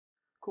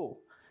Cool.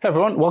 Hey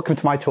everyone, welcome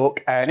to my talk,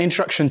 an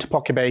introduction to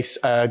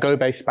Pocketbase,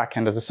 Go-based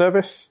backend as a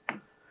service.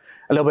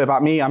 A little bit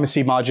about me, I'm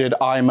Haseeb Majid.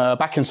 I'm a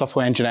backend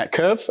software engineer at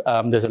Curve.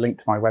 There's a link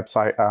to my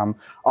website.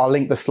 I'll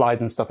link the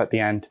slides and stuff at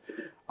the end.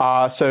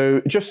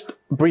 So just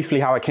briefly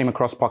how I came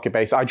across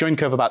Pocketbase. I joined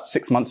Curve about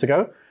 6 months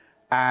ago,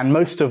 and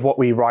most of what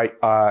we write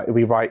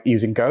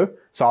using Go.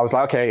 So I was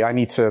like, okay, I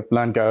need to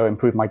learn Go,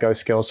 improve my Go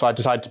skills. So I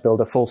decided to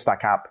build a full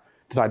stack app,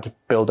 decided to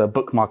build a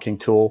bookmarking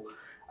tool.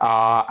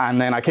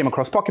 And then I came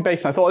across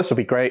Pocketbase and I thought this would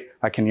be great.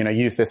 I can,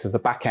 use this as a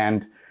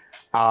backend.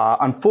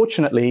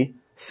 Unfortunately,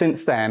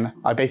 since then,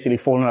 I've basically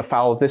fallen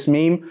afoul of this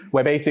meme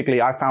where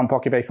basically I found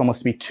Pocketbase almost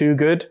to be too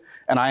good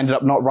and I ended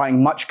up not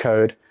writing much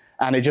code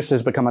and it just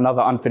has become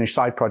another unfinished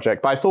side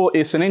project. But I thought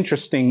it's an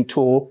interesting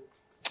tool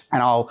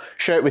and I'll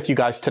share it with you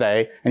guys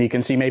today and you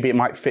can see maybe it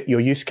might fit your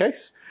use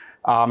case.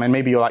 And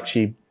maybe you'll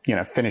actually,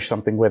 finish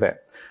something with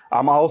it.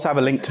 I'll also have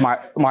a link to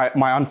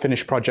my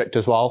unfinished project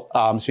as well.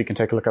 So you can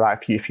take a look at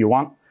that if you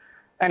want.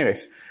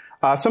 Anyways,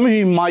 some of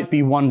you might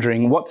be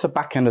wondering, what's a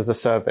backend as a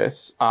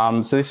service?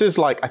 So this is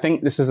I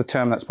think this is a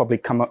term that's probably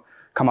come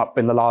up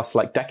in the last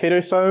decade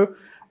or so.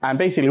 And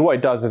basically what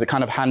it does is it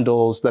kind of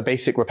handles the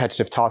basic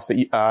repetitive tasks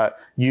that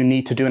you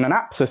need to do in an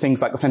app. So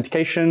things like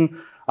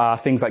authentication,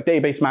 things like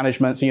database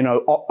management.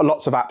 So,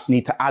 lots of apps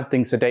need to add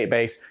things to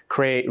database,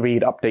 create,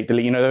 read, update,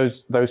 delete,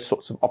 those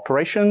sorts of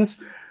operations.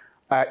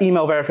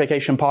 Email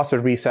verification,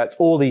 password resets,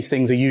 all these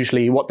things are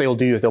usually what they'll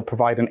do is they'll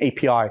provide an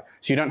API.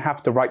 So you don't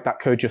have to write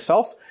that code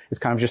yourself. It's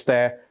kind of just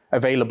there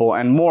available.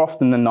 And more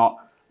often than not,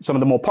 some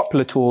of the more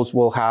popular tools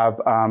will have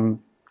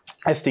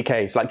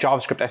SDKs, like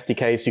JavaScript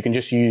SDKs. So you can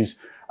just use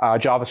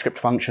JavaScript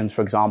functions,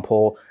 for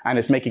example, and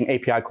it's making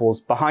API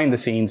calls behind the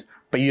scenes,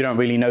 but you don't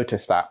really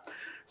notice that.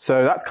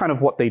 So that's kind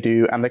of what they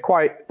do. And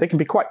they can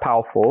be quite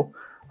powerful.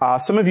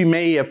 Some of you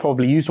may have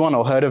probably used one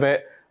or heard of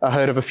it.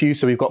 Heard of a few.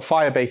 So we've got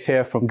Firebase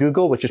here from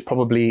Google, which is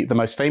probably the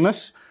most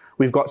famous.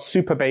 We've got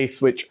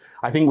Superbase, which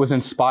I think was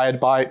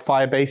inspired by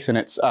Firebase, and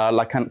it's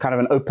kind of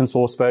an open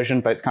source version,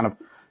 but it's kind of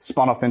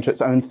spun off into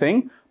its own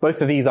thing. Both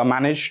of these are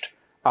managed.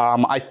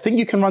 I think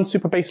you can run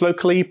Superbase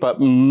locally, but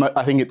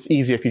I think it's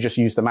easier if you just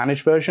use the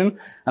managed version.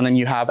 And then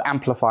you have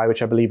Amplify,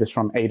 which I believe is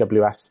from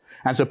AWS.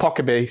 And so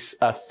Pocketbase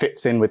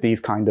fits in with these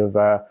kind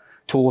of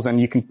tools,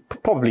 and you can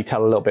probably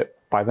tell a little bit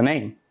by the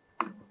name.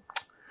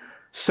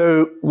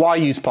 So why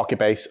use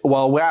Pocketbase?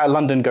 Well, we're at a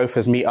London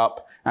Gophers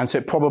meetup, and so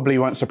it probably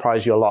won't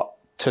surprise you a lot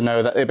to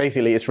know that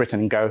it's written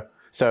in Go.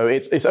 So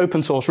it's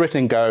open source,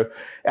 written in Go.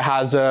 It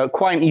has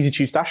quite an easy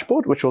to use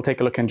dashboard, which we'll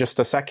take a look in just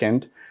a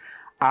second.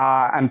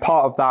 And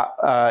part of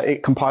that,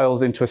 it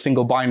compiles into a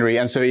single binary.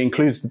 And so it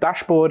includes the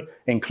dashboard,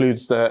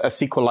 includes a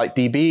SQLite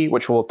DB,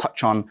 which we'll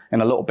touch on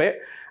in a little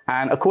bit.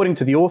 And according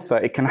to the author,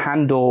 it can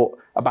handle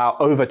about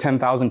over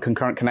 10,000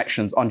 concurrent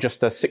connections on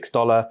just a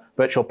 $6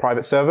 virtual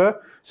private server.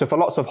 So for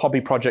lots of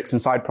hobby projects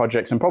and side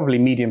projects and probably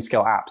medium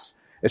scale apps,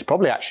 it's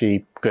probably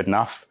actually good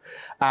enough.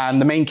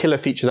 And the main killer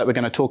feature that we're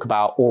going to talk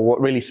about, or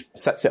what really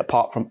sets it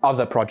apart from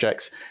other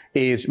projects,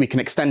 is we can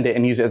extend it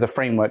and use it as a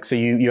framework. So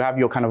you have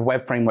your kind of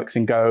web frameworks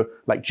in Go,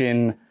 like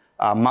Gin,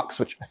 Mux,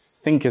 which I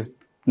think is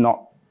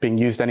not being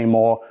used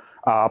anymore.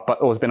 Or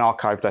has been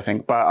archived, I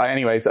think. But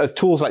anyways, as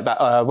tools like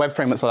that, web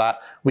frameworks like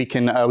that, we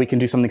can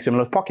do something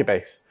similar with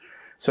Pocketbase.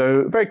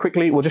 So very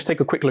quickly, we'll just take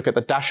a quick look at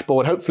the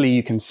dashboard. Hopefully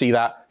you can see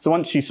that. So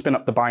once you spin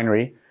up the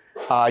binary,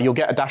 you'll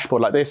get a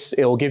dashboard like this.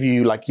 It'll give you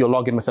your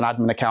login with an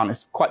admin account.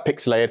 It's quite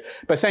pixelated,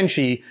 but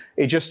essentially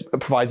it just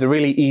provides a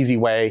really easy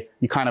way.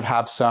 You kind of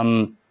have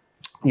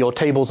your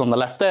tables on the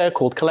left there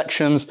called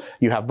collections.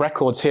 You have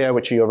records here,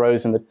 which are your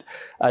rows in the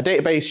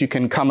database. You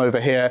can come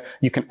over here.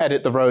 You can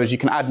edit the rows. You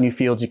can add new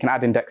fields. You can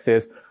add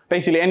indexes.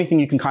 Basically anything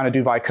you can kind of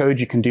do via code,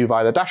 you can do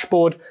via the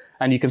dashboard,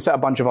 and you can set a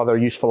bunch of other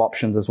useful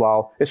options as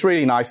well. It's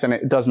really nice, and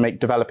it does make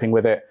developing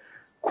with it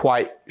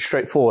quite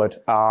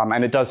straightforward.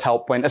 And it does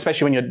help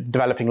especially when you're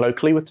developing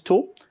locally with the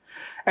tool.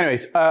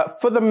 Anyways,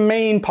 for the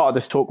main part of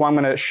this talk, what I'm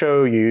going to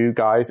show you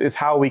guys is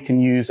how we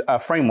can use a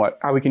framework,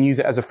 how we can use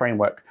it as a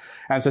framework.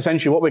 And so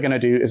essentially what we're going to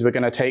do is we're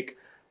going to take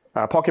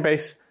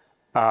Pocketbase,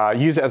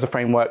 use it as a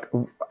framework,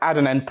 add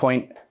an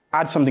endpoint,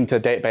 add something to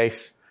the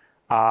database,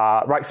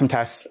 write some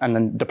tests, and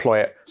then deploy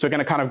it. So we're going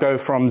to kind of go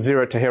from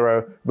zero to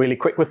hero really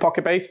quick with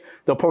Pocketbase.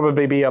 There'll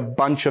probably be a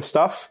bunch of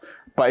stuff,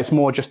 but it's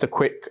more just a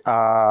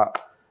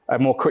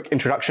more quick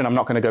introduction. I'm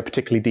not going to go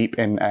particularly deep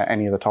in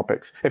any of the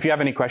topics. If you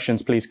have any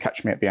questions, please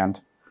catch me at the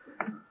end.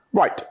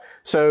 Right,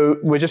 so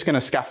we're just going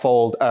to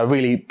scaffold a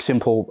really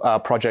simple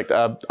project.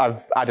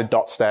 I've added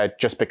dots there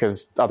just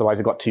because otherwise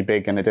it got too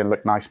big and it didn't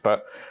look nice.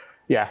 But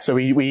yeah, so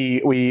we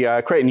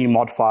create a new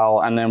mod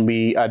file and then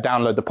we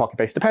download the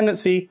Pocketbase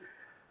dependency.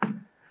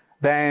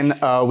 Then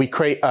we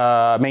create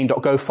a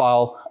main.go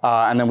file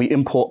and then we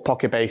import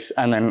Pocketbase,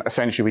 and then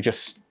essentially we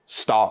just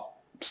start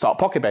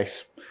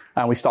Pocketbase.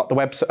 And we start the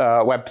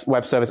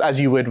web service as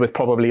you would with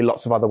probably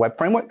lots of other web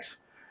frameworks.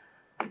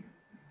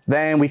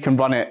 Then we can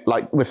run it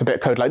with a bit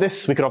of code like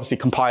this. We could obviously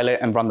compile it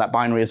and run that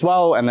binary as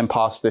well, and then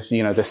pass this,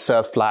 this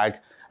serve flag.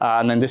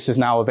 And then this is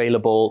now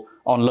available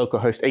on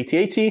localhost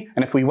 8080.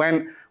 And if we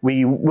went,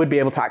 we would be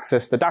able to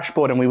access the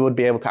dashboard and we would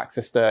be able to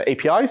access the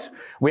APIs.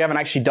 We haven't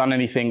actually done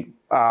anything.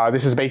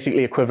 This is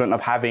basically equivalent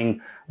of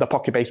having the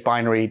Pocketbase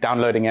binary,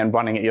 downloading it and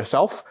running it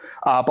yourself.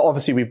 But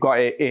obviously we've got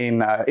it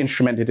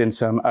instrumented in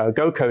some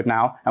Go code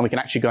now, and we can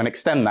actually go and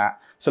extend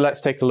that. So let's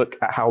take a look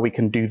at how we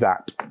can do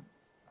that.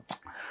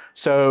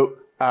 So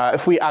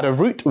if we add a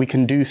root, we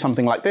can do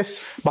something like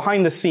this.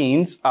 Behind the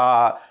scenes,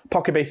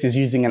 Pocketbase is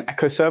using an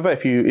Echo server.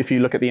 If you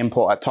look at the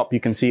import at top,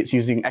 you can see it's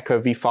using Echo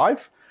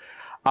v5.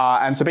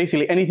 And so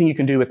basically anything you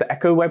can do with the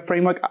Echo web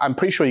framework, I'm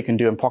pretty sure you can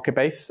do in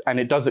Pocketbase, and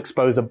it does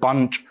expose a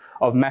bunch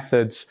of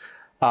methods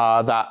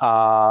that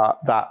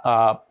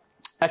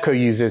Echo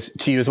uses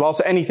to you as well.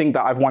 So anything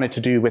that I've wanted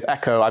to do with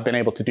Echo, I've been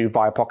able to do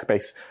via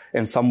Pocketbase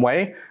in some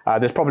way.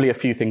 There's probably a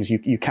few things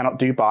you cannot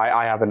do, but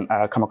I haven't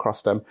come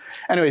across them.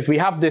 Anyways, we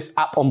have this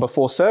app on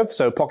before serve.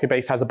 So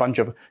Pocketbase has a bunch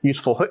of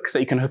useful hooks that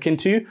you can hook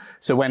into.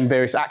 So when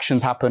various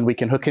actions happen, we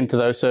can hook into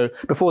those. So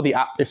before the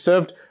app is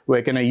served,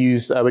 we're going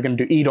to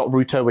do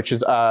e.router, which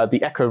is the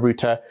Echo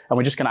router, and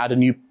we're just going to add a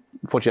new.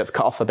 Unfortunately, that's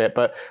cut off a bit,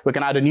 but we're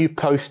going to add a new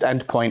post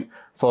endpoint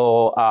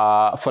for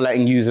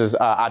letting users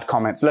add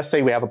comments. Let's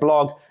say we have a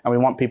blog and we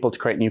want people to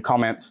create new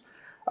comments.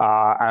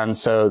 And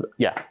so,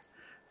 yeah.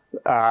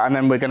 And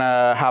then we're going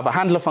to have a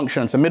handler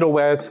function and some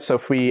middlewares. So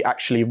if we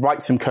actually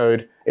write some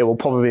code, it will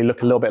probably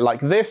look a little bit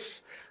like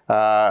this.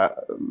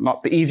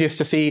 Not the easiest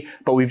to see,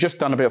 but we've just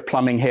done a bit of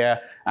plumbing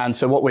here. And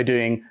so what we're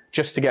doing,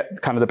 just to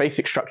get kind of the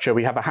basic structure,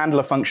 we have a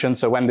handler function.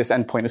 So when this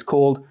endpoint is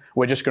called,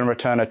 we're just going to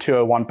return a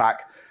 201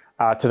 back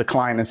to the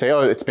client and say,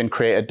 oh, it's been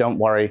created, don't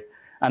worry.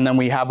 And then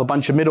we have a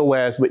bunch of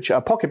middlewares which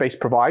Pocketbase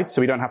provides,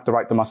 so we don't have to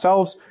write them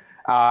ourselves.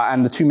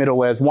 And the two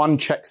middlewares, one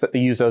checks that the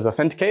user is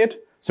authenticated,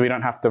 so we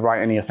don't have to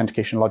write any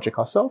authentication logic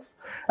ourselves.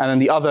 And then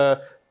the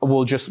other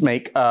will just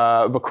make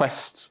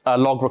requests,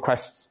 log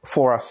requests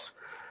for us.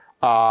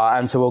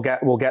 And so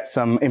we'll get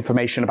some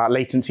information about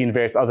latency and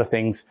various other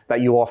things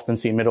that you often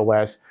see in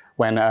middlewares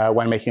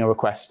when making a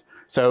request.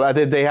 So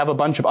they have a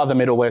bunch of other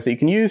middlewares that you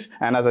can use,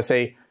 and as I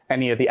say,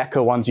 any of the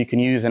Echo ones you can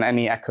use, and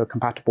any Echo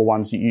compatible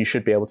ones you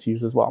should be able to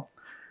use as well.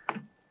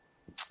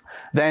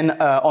 Then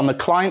on the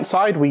client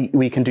side,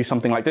 we can do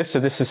something like this. So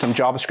this is some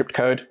JavaScript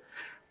code.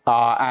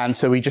 And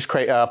so we just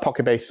create a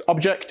Pocketbase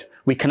object.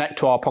 We connect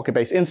to our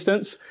Pocketbase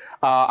instance.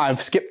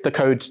 I've skipped the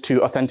code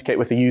to authenticate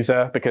with the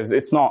user because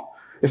it's not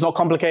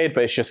complicated,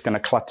 but it's just going to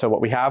clutter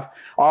what we have.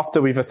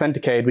 After we've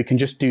authenticated, we can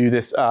just do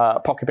this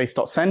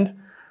Pocketbase.send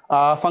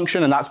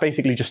function, and that's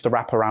basically just a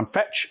wrap around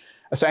fetch.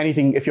 So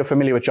anything, if you're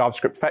familiar with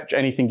JavaScript fetch,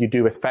 anything you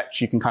do with fetch,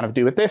 you can kind of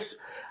do with this.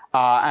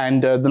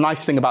 And the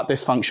nice thing about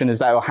this function is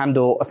that it will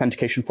handle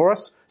authentication for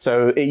us.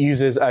 So it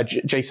uses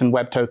JSON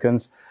web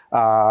tokens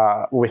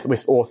with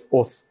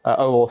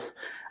OAuth,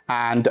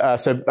 and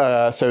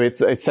so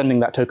it's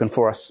sending that token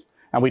for us,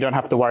 and we don't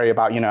have to worry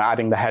about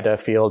adding the header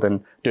field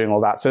and doing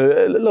all that. So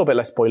a little bit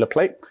less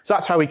boilerplate. So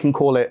that's how we can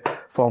call it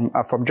from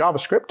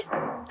JavaScript.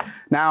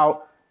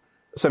 Now,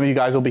 some of you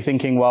guys will be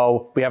thinking,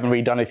 well, we haven't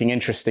really done anything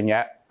interesting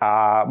yet.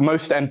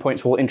 Most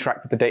endpoints will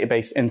interact with the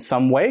database in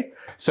some way.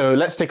 So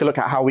let's take a look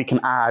at how we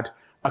can add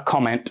a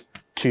comment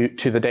to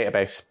the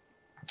database.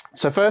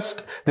 So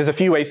first, there's a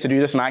few ways to do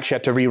this, and I actually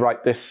had to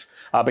rewrite this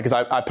because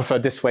I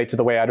preferred this way to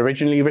the way I'd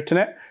originally written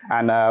it.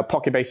 And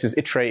Pocketbase is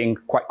iterating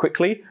quite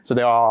quickly, so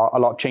there are a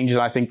lot of changes.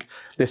 And I think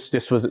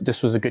this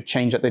was a good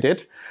change that they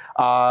did.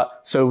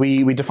 So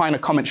we define a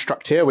comment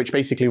struct here, which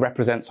basically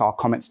represents our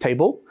comments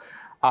table.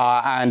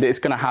 And it's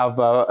going to have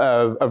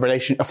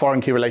a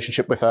foreign key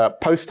relationship with a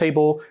post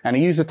table and a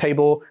user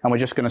table, and we're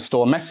just going to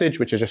store a message,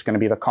 which is just going to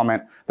be the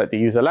comment that the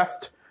user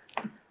left.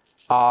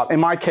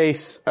 In my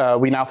case,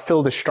 we now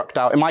fill this struct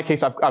out. In my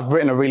case, I've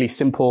written a really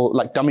simple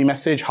dummy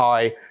message,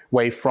 hi,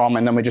 wave from,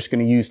 and then we're just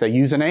going to use their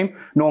username.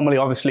 Normally,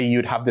 obviously,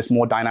 you'd have this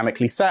more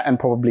dynamically set and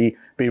probably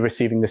be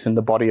receiving this in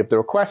the body of the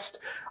request.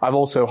 I've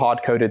also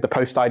hard-coded the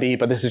post ID,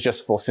 but this is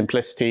just for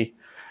simplicity.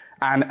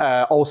 And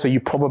also, you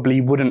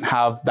probably wouldn't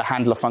have the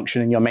handler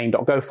function in your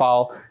main.go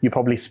file. You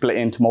probably split it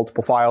into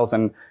multiple files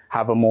and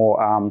have a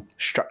more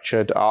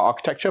structured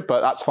architecture,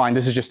 but that's fine.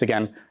 This is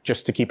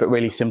just to keep it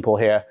really simple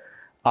here,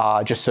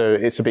 just so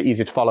it's a bit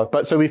easier to follow.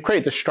 But so we've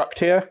created this struct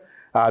here,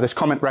 this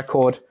comment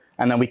record,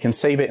 and then we can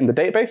save it in the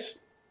database.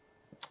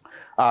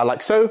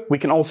 Like so. We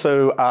can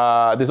also,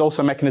 there's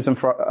also a mechanism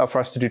for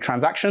us to do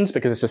transactions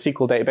because it's a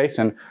SQL database,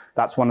 and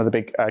that's one of the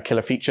big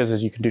killer features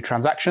is you can do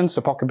transactions.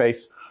 So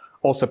Pocketbase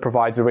also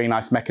provides a really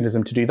nice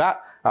mechanism to do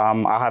that.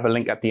 I'll have a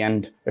link at the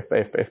end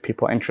if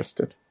people are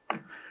interested.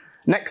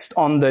 Next,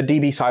 on the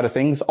DB side of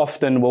things,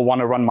 often we'll want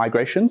to run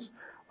migrations.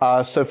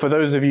 So for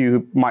those of you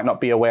who might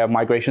not be aware of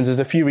migrations, there's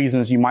a few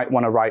reasons you might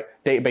want to write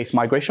database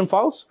migration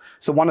files.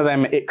 So one of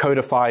them, it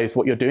codifies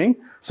what you're doing.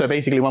 So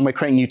basically, when we're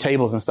creating new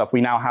tables and stuff,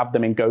 we now have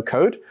them in Go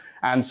code.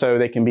 And so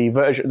they can be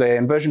they're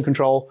in version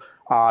control.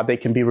 They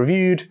can be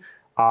reviewed.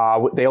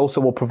 They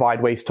also will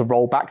provide ways to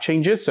roll back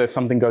changes. So if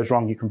something goes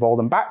wrong, you can roll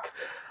them back.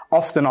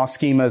 often our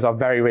schemas are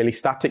very, really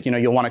static.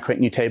 You'll want to create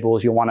new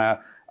tables, you'll want to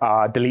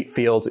delete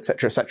fields, et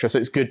cetera, et cetera. So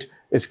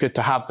it's good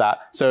to have that.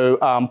 So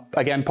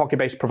again,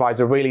 Pocketbase provides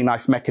a really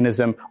nice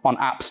mechanism on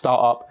app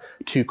startup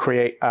to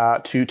create,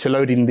 to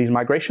load in these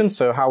migrations.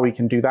 So how we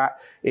can do that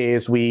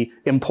is we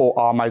import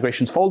our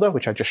migrations folder,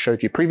 which I just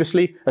showed you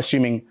previously,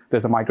 assuming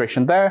there's a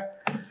migration there.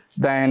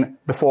 Then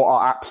before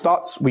our app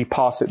starts, we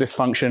pass it this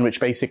function,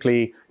 which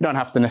basically, you don't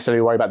have to necessarily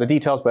worry about the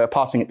details, but we're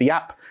passing it the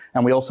app.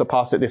 And we also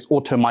pass it this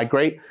auto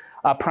migrate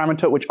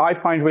parameter, which I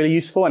find really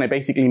useful. And it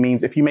basically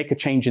means if you make a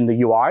change in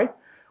the UI,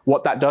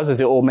 what that does is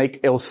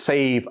it'll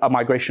save a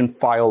migration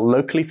file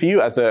locally for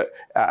you as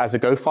a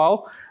Go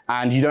file.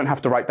 And you don't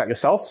have to write that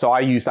yourself. So I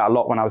use that a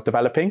lot when I was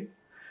developing.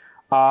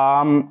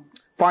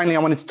 Finally, I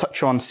wanted to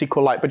touch on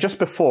SQLite, but just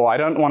before, I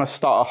don't want to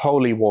start a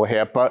holy war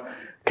here, but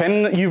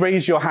can you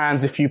raise your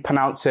hands if you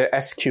pronounce it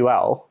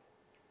SQL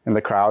in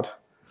the crowd?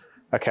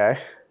 Okay.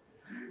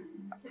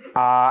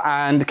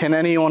 And can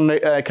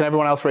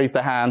everyone else raise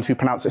their hand who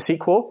pronounce it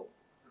SQL?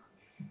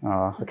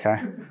 Oh,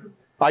 okay.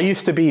 I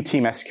used to be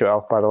Team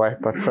SQL, by the way,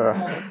 but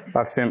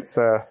I've since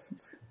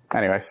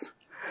anyways.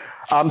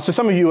 So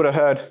some of you would have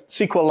heard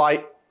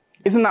SQLite.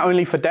 Isn't that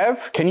only for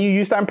dev? Can you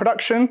use that in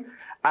production?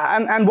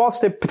 And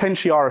whilst there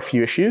potentially are a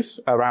few issues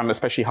around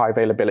especially high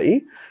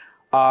availability,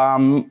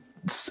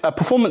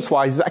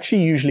 performance-wise, it's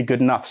actually usually good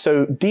enough.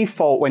 So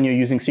default when you're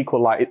using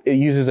SQLite, it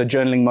uses a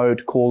journaling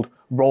mode called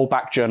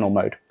rollback journal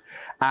mode.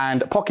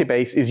 And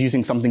Pocketbase is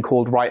using something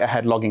called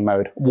write-ahead logging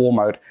mode, WAR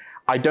mode.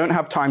 I don't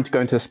have time to go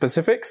into the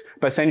specifics,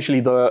 but essentially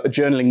the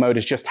journaling mode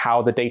is just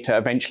how the data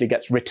eventually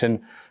gets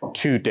written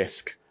to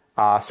disk.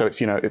 So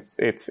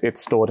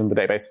it's stored in the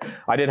database.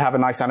 I did have a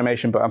nice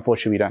animation, but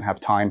unfortunately we don't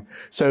have time.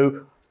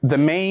 So the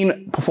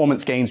main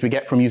performance gains we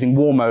get from using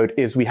WAR mode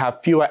is we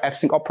have fewer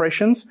fsync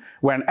operations,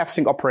 where an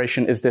fsync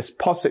operation is this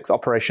POSIX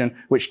operation,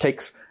 which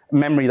takes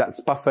memory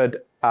that's buffered,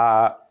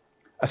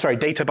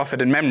 data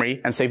buffered in memory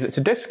and saves it to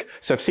disk.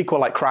 So if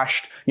SQLite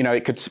crashed,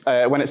 it could,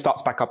 when it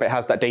starts back up, it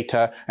has that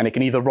data and it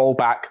can either roll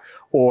back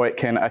or it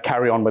can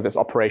carry on with its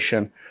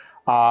operation.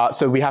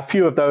 So we have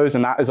few of those,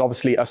 and that is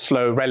obviously a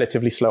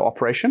relatively slow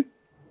operation.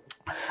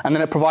 And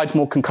then it provides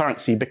more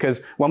concurrency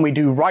because when we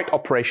do write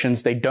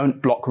operations, they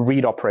don't block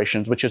read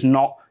operations, which is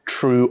not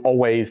true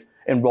always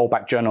in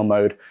rollback journal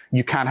mode.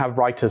 You can have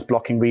writers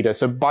blocking readers.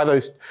 So by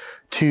those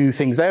two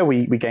things there,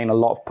 we gain a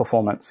lot of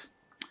performance.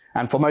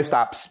 And for most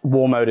apps,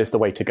 WAR mode is the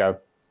way to go.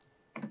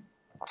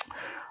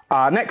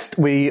 Next,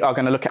 we are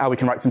going to look at how we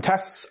can write some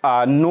tests.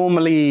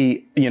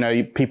 Normally,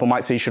 people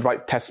might say you should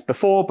write tests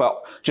before,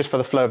 but just for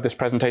the flow of this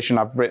presentation,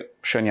 I've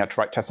shown you how to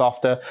write tests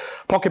after.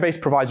 Pocketbase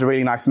provides a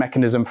really nice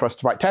mechanism for us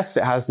to write tests.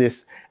 It has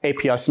this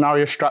API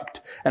scenario struct,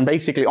 and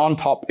basically on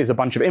top is a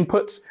bunch of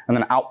inputs and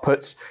then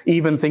outputs.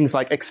 Even things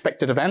like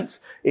expected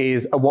events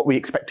is what we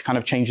expect to kind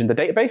of change in the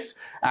database,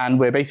 and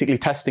we're basically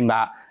testing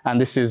that.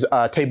 And this is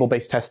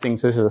table-based testing,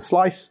 so this is a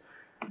slice.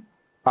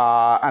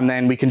 And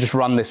then we can just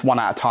run this one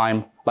at a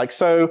time, like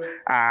so.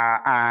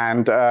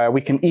 And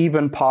we can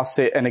even pass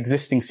it an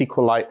existing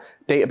SQLite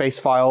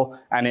database file,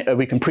 and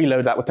we can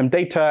preload that with some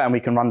data, and we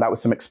can run that with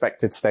some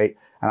expected state,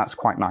 and that's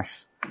quite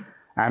nice.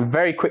 And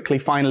very quickly,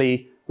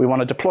 finally, we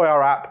want to deploy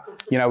our app.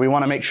 We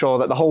want to make sure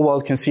that the whole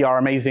world can see our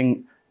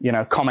amazing,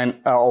 comment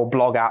or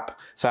blog app.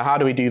 So how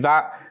do we do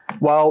that?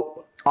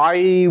 Well,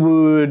 I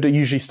would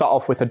usually start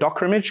off with a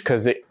Docker image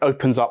because it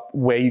opens up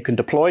where you can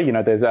deploy.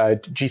 There's a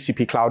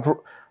GCP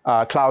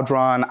Cloud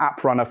Run,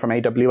 App Runner from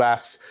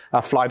AWS,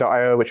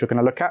 Fly.io, which we're going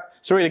to look at.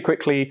 So really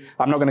quickly,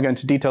 I'm not going to go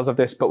into details of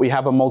this, but we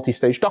have a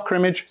multi-stage Docker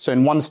image. So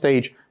in one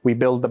stage, we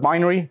build the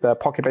binary, the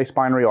Pocketbase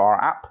binary or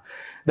our app.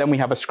 Then we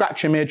have a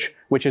scratch image,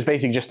 which is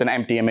basically just an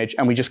empty image,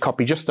 and we just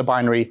copy just the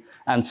binary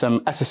and some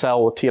SSL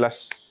or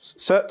TLS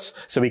certs,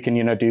 so we can,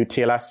 do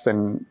TLS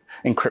and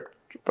encrypt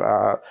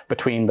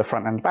between the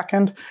front end and back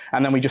end.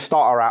 And then we just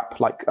start our app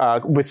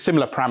with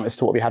similar parameters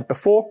to what we had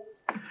before.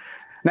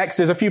 Next,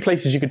 there's a few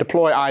places you could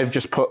deploy. I've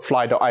just put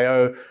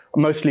fly.io,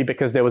 mostly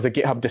because there was a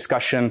GitHub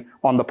discussion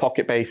on the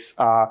Pocketbase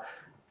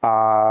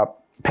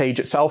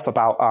page itself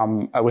about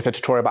with a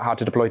tutorial about how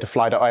to deploy to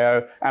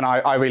fly.io, and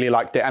I really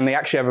liked it. And they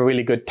actually have a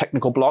really good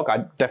technical blog. I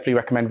definitely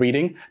recommend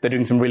reading. They're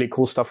doing some really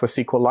cool stuff with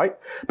SQLite.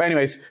 But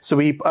anyways, so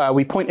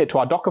we point it to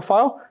our Docker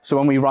file. So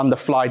when we run the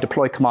fly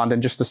deploy command in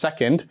just a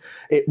second,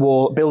 it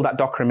will build that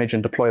Docker image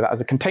and deploy that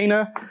as a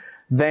container.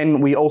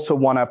 Then we also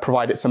want to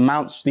provide it some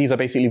mounts. These are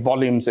basically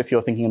volumes if you're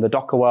thinking in the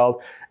Docker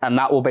world, and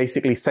that will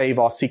basically save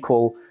our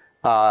SQLite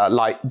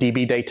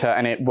DB data,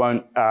 and it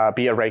won't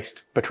be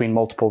erased between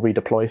multiple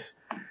redeploys.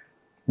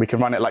 We can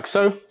run it like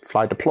so,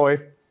 fly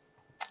deploy.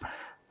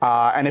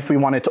 And if we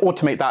wanted to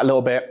automate that a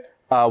little bit,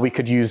 we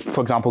could use,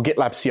 for example,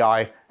 GitLab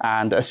CI,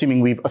 and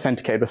assuming we've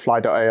authenticated with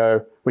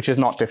fly.io, which is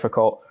not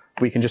difficult,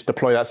 we can just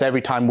deploy that. So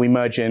every time we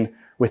merge in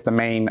with the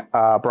main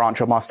branch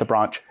or master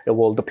branch, it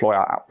will deploy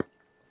our app.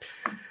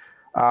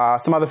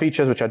 Some other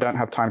features which I don't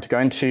have time to go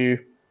into,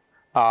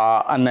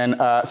 and then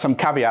some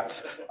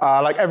caveats.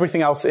 Like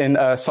everything else in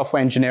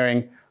software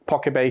engineering,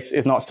 Pocketbase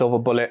is not a silver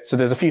bullet, so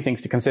there's a few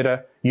things to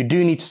consider. You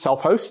do need to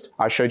self-host.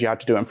 I showed you how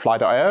to do it in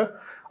fly.io.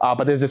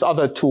 But there's this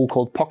other tool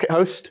called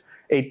Pockethost.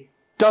 It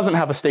doesn't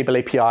have a stable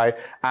API,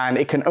 and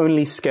it can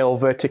only scale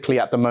vertically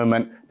at the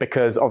moment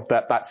because of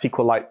that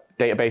SQLite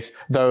database,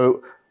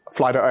 though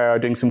Fly.io are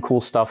doing some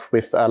cool stuff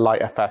with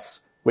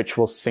LightFS, which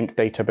will sync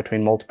data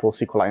between multiple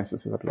SQLite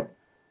instances, I believe.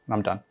 And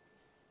I'm done.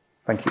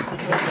 Thank you.